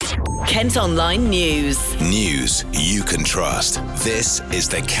Kent Online News. News you can trust. This is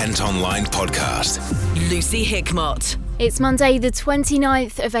the Kent Online Podcast. Lucy Hickmott. It's Monday the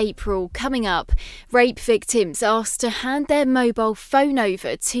 29th of April. Coming up, rape victims asked to hand their mobile phone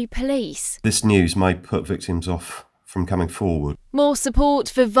over to police. This news may put victims off from coming forward. More support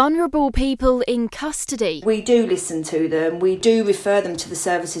for vulnerable people in custody. We do listen to them, we do refer them to the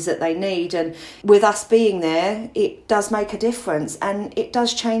services that they need, and with us being there, it does make a difference and it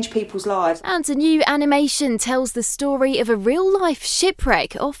does change people's lives. And a new animation tells the story of a real-life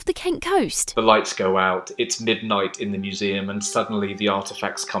shipwreck off the Kent coast. The lights go out, it's midnight in the museum, and suddenly the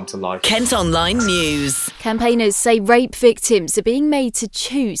artefacts come to life. Kent Online News. Campaigners say rape victims are being made to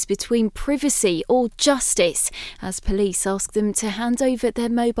choose between privacy or justice as police ask them to hand over their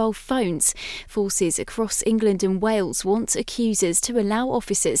mobile phones. Forces across England and Wales want accusers to allow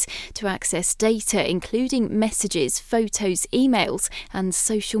officers to access data, including messages, photos, emails and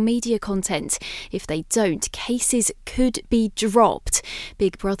social media content. If they don't, cases could be dropped.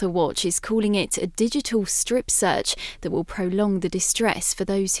 Big Brother Watch is calling it a digital strip search that will prolong the distress for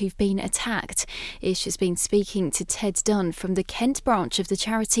those who've been attacked. Ish has been speaking to Ted Dunn from the Kent branch of the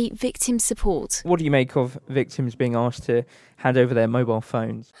charity Victim Support. What do you make of victims being asked to hand over their mobile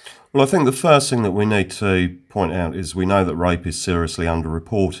phones? Well, I think the first thing that we need to point out is we know that rape is seriously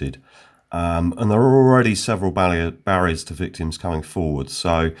underreported, and there are already several barriers to victims coming forward.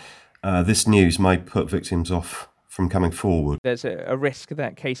 So this news may put victims off from coming forward. There's a risk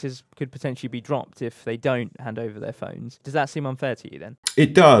that cases could potentially be dropped if they don't hand over their phones. Does that seem unfair to you then?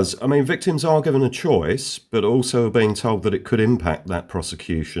 It does. I mean, victims are given a choice, but also are being told that it could impact that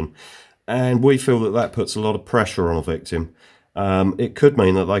prosecution. And we feel that that puts a lot of pressure on a victim. It could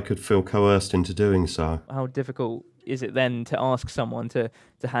mean that they could feel coerced into doing so. How difficult is it then to ask someone to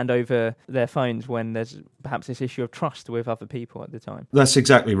hand over their phones when there's perhaps this issue of trust with other people at the time? That's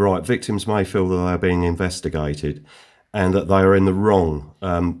exactly right. Victims may feel that they're being investigated and that they are in the wrong.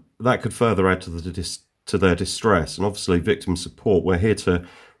 That could further add to their distress. And obviously, victim support, we're here to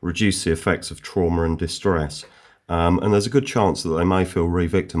reduce the effects of trauma and distress. And there's a good chance that they may feel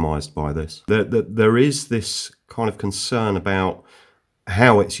re-victimised by this. There is this kind of concern about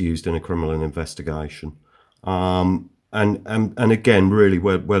how it's used in a criminal investigation. And again, really,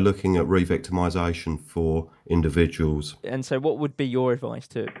 we're looking at re-victimisation for individuals. And so what would be your advice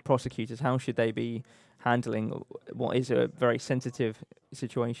to prosecutors? How should they be handling what is a very sensitive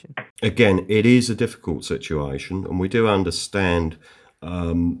situation? Again, it is a difficult situation, and we do understand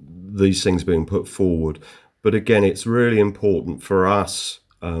these things being put forward. But again, it's really important for us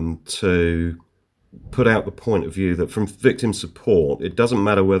to put out the point of view that from victim support, it doesn't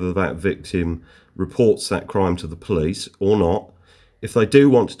matter whether that victim reports that crime to the police or not. If they do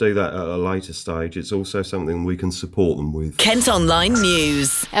want to do that at a later stage, it's also something we can support them with. Kent Online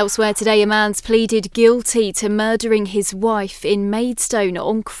News. Elsewhere today, a man's pleaded guilty to murdering his wife in Maidstone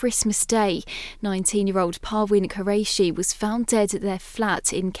on Christmas Day. 19-year-old Parwin Qureshi was found dead at their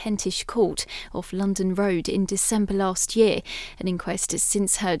flat in Kentish Court off London Road in December last year. An inquest has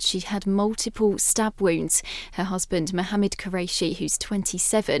since heard she had multiple stab wounds. Her husband, Mohammed Qureshi, who's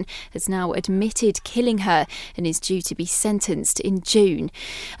 27, has now admitted killing her and is due to be sentenced in June.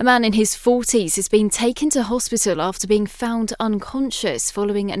 A man in his 40s has been taken to hospital after being found unconscious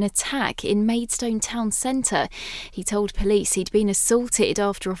following an attack in Maidstone town centre. He told police he'd been assaulted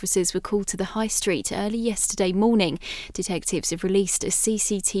after officers were called to the high street early yesterday morning. Detectives have released a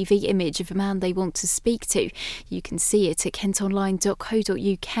CCTV image of a man they want to speak to. You can see it at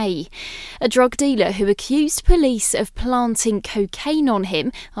kentonline.co.uk. A drug dealer who accused police of planting cocaine on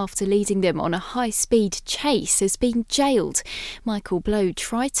him after leading them on a high-speed chase has been jailed. Michael Blow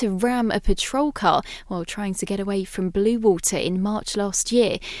tried to ram a patrol car while trying to get away from Bluewater in March last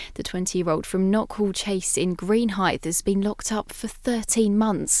year. The 20-year-old from Knockhall Chase in Greenhithe has been locked up for 13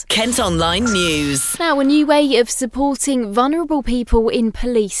 months. Kent Online News. Now, a new way of supporting vulnerable people in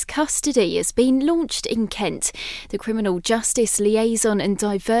police custody has been launched in Kent. The Criminal Justice Liaison and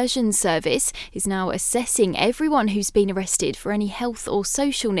Diversion Service is now assessing everyone who's been arrested for any health or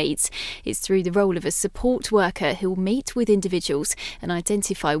social needs. It's through the role of a support worker who will meet with individuals and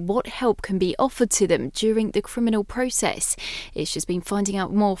identify what help can be offered to them during the criminal process. Ish has been finding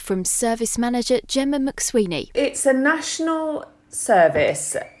out more from Service Manager Gemma McSweeney. It's a national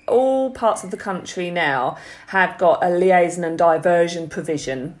service. All parts of the country now have got a liaison and diversion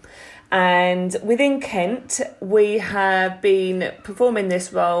provision. And within Kent, we have been performing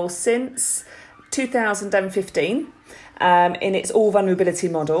this role since 2015. In its all vulnerability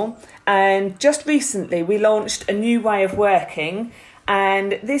model, and just recently we launched a new way of working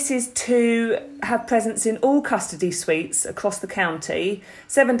And this is to have presence in all custody suites across the county,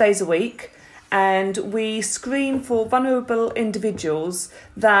 7 days a week. And we screen for vulnerable individuals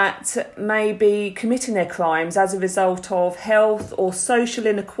that may be committing their crimes as a result of health or social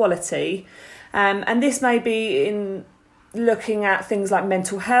inequality. And this may be in looking at things like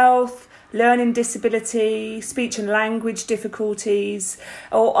mental health, learning disability, speech and language difficulties,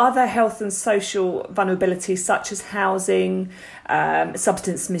 or other health and social vulnerabilities such as housing,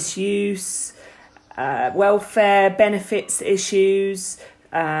 substance misuse, welfare benefits issues,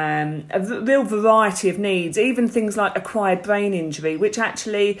 a real variety of needs, even things like acquired brain injury, which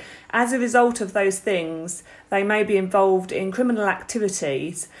actually, as a result of those things, they may be involved in criminal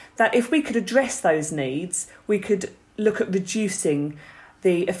activities that if we could address those needs, we could look at reducing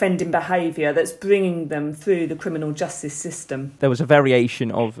the offending behaviour that's bringing them through the criminal justice system. There was a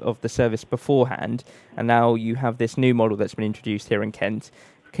variation of the service beforehand, and now you have this new model that's been introduced here in Kent.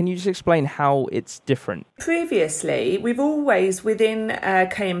 Can you just explain how it's different? Previously, we've always, within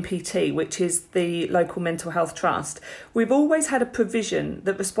KMPT, which is the local mental health trust, we've always had a provision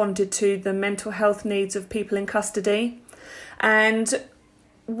that responded to the mental health needs of people in custody. And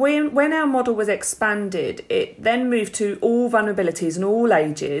when our model was expanded, it then moved to all vulnerabilities and all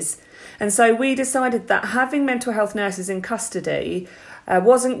ages. And so we decided that having mental health nurses in custody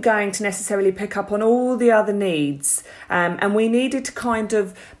wasn't going to necessarily pick up on all the other needs. And we needed to kind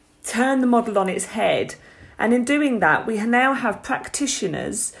of turn the model on its head. And in doing that, we now have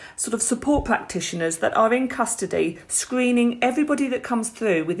practitioners, sort of support practitioners that are in custody, screening everybody that comes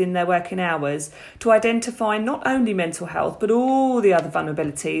through within their working hours to identify not only mental health, but all the other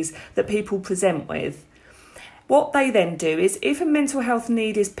vulnerabilities that people present with. What they then do is, if a mental health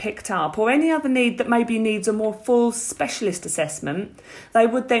need is picked up, or any other need that maybe needs a more full specialist assessment, they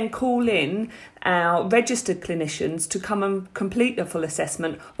would then call in our registered clinicians to come and complete a full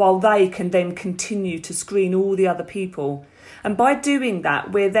assessment, while they can then continue to screen all the other people. And by doing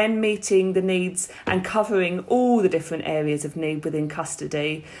that, we're then meeting the needs and covering all the different areas of need within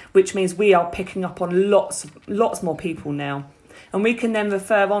custody, which means we are picking up on lots more people now. And we can then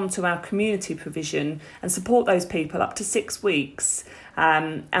refer on to our community provision and support those people up to 6 weeks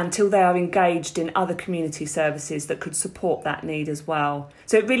until they are engaged in other community services that could support that need as well.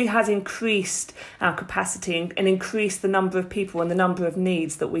 So it really has increased our capacity and increased the number of people and the number of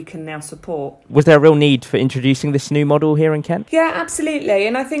needs that we can now support. Was there a real need for introducing this new model here in Kent? Yeah, absolutely.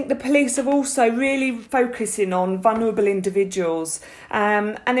 And I think the police are also really focusing on vulnerable individuals.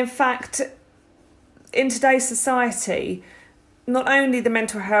 And in fact, in today's society, not only the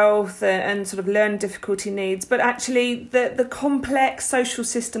mental health and sort of learning difficulty needs, but actually the complex social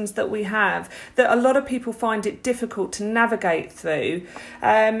systems that we have, that a lot of people find it difficult to navigate through,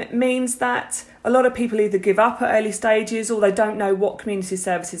 means that a lot of people either give up at early stages or they don't know what community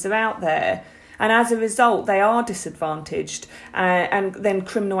services are out there. And as a result, they are disadvantaged, and then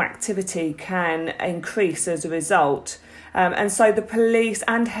criminal activity can increase as a result. And so the police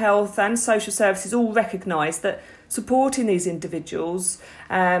and health and social services all recognise that supporting these individuals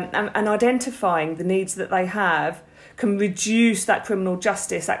and identifying the needs that they have can reduce that criminal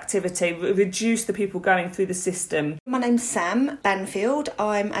justice activity, reduce the people going through the system. My name's Sam Banfield.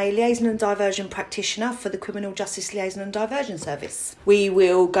 I'm a liaison and diversion practitioner for the Criminal Justice Liaison and Diversion Service. We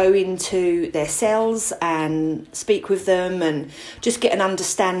will go into their cells and speak with them and just get an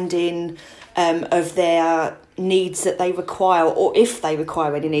understanding of their needs that they require, or if they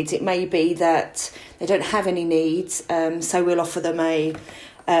require any needs. It may be that they don't have any needs, so we'll offer them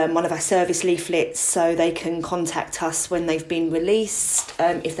one of our service leaflets so they can contact us when they've been released,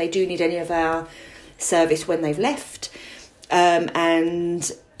 if they do need any of our service when they've left.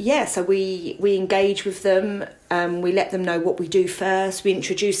 So we engage with them, we let them know what we do first, we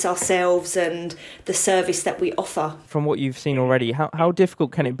introduce ourselves and the service that we offer. From what you've seen already, how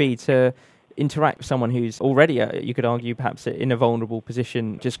difficult can it be to interact with someone who's already, you could argue, perhaps in a vulnerable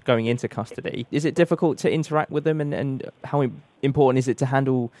position just going into custody? Is it difficult to interact with them, and how important is it to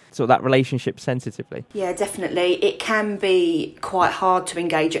handle sort of that relationship sensitively? Yeah, definitely. It can be quite hard to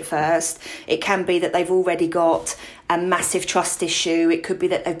engage at first. It can be that they've already got a massive trust issue. It could be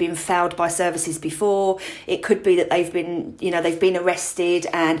that they've been failed by services before. It could be that they've been arrested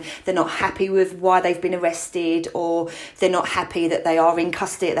and they're not happy with why they've been arrested, or they're not happy that they are in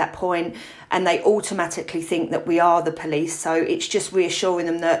custody at that point, and they automatically think that we are the police. So it's just reassuring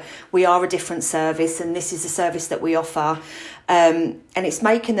them that we are a different service and this is the service that we offer. And it's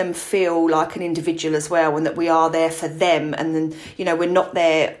making them feel like an individual as well, and that we are there for them. And then, we're not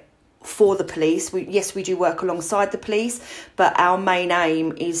there for the police. We do work alongside the police, but our main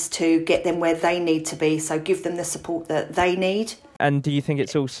aim is to get them where they need to be. So give them the support that they need. And do you think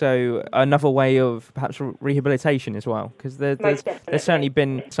it's also another way of perhaps rehabilitation as well? Because there's certainly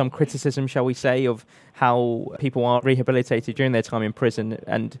been some criticism, shall we say, of how people are rehabilitated during their time in prison,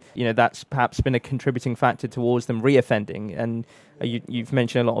 and that's perhaps been a contributing factor towards them reoffending. And you've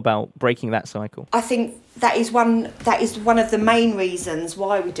mentioned a lot about breaking that cycle. I think that is one of the main reasons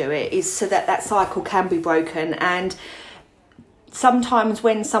why we do it, is so that cycle can be broken. And sometimes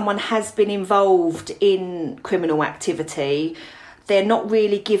when someone has been involved in criminal activity, they're not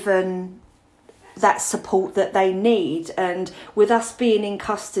really given that support that they need. And with us being in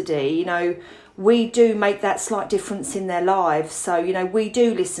custody, we do make that slight difference in their lives. So, we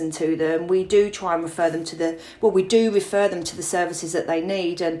do listen to them. We do try and refer them to the services that they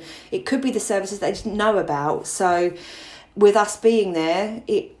need. And it could be the services they didn't know about. So with us being there,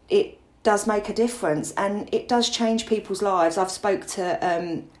 it does make a difference, and it does change people's lives. I've spoke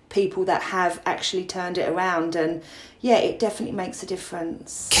to people that have actually turned it around, and yeah, it definitely makes a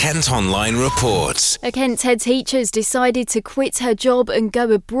difference. Kent Online reports. A Kent head teacher has decided to quit her job and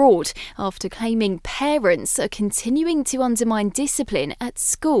go abroad after claiming parents are continuing to undermine discipline at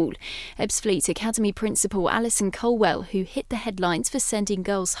school. Ebbsfleet Academy principal Alison Colwell, who hit the headlines for sending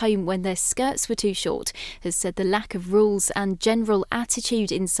girls home when their skirts were too short, has said the lack of rules and general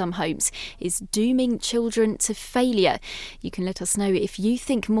attitude in some homes is dooming children to failure. You can let us know if you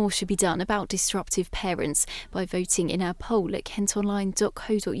think more should be done about disruptive parents by voting in our poll at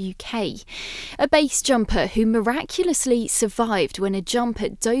kentonline.co.uk. A base jumper who miraculously survived when a jump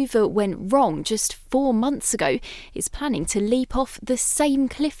at Dover went wrong just 4 months ago is planning to leap off the same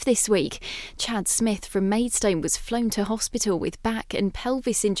cliff this week. Chad Smith from Maidstone was flown to hospital with back and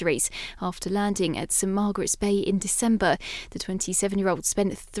pelvis injuries after landing at St Margaret's Bay in December. The 27-year-old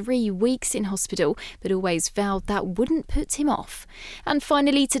spent 3 weeks in hospital, but always vowed that wouldn't put him off. And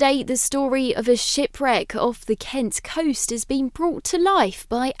finally today, the story of a shipwreck off the Kent coast has been brought to life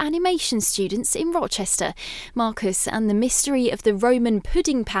by animation students in Rochester. Marcus and the Mystery of the Roman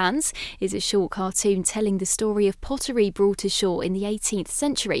Pudding Pans is a short cartoon telling the story of pottery brought ashore in the 18th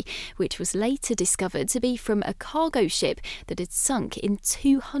century, which was later discovered to be from a cargo ship that had sunk in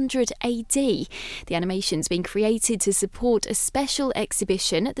 200 AD. The animation's been created to support a special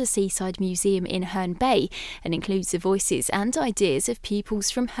exhibition at the Seaside Museum in Herne Bay and includes the voices and ideas of pupils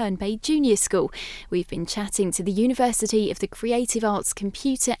from Herne Bay Junior School. We've been chatting to the University of the Creative Arts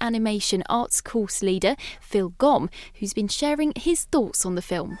Computer Animation Arts course leader, Phil Gom, who's been sharing his thoughts on the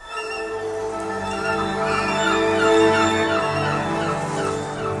film.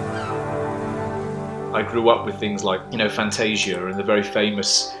 I grew up with things like, Fantasia and the very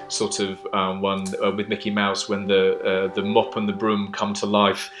famous sort of one with Mickey Mouse when the mop and the broom come to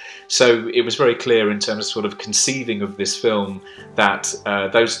life. So it was very clear in terms of sort of conceiving of this film that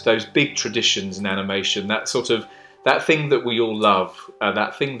those big traditions in animation, that thing that we all love,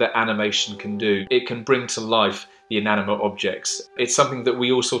 that thing that animation can do, it can bring to life the inanimate objects. It's something that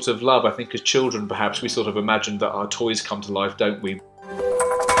we all sort of love. I think as children, perhaps, we sort of imagine that our toys come to life, don't we?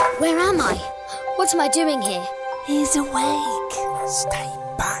 Where am I? What am I doing here? He's awake. Stay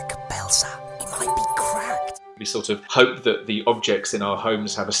back, Belsa. It might be cracked. We sort of hope that the objects in our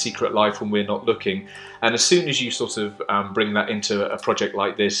homes have a secret life when we're not looking. And as soon as you sort of bring that into a project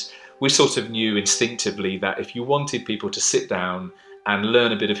like this, we sort of knew instinctively that if you wanted people to sit down and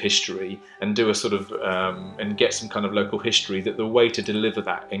learn a bit of history and do a sort of and get some kind of local history, that the way to deliver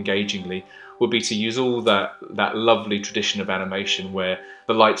that engagingly would be to use all that lovely tradition of animation where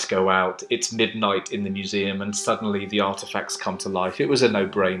the lights go out, it's midnight in the museum, and suddenly the artifacts come to life. It was a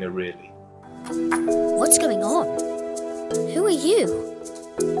no-brainer, really. What's going on? Who are you?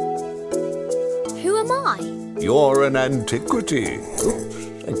 Who am I? You're an antiquity.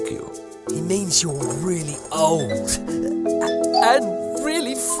 Thank you. He means you're really old and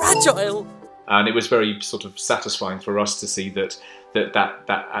really fragile. And it was very sort of satisfying for us to see that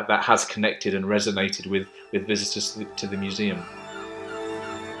has connected and resonated with visitors to the museum.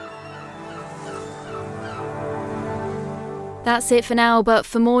 That's it for now, but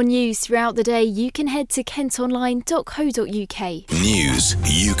for more news throughout the day, you can head to kentonline.co.uk. News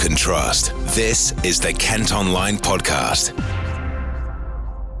you can trust. This is the Kent Online Podcast.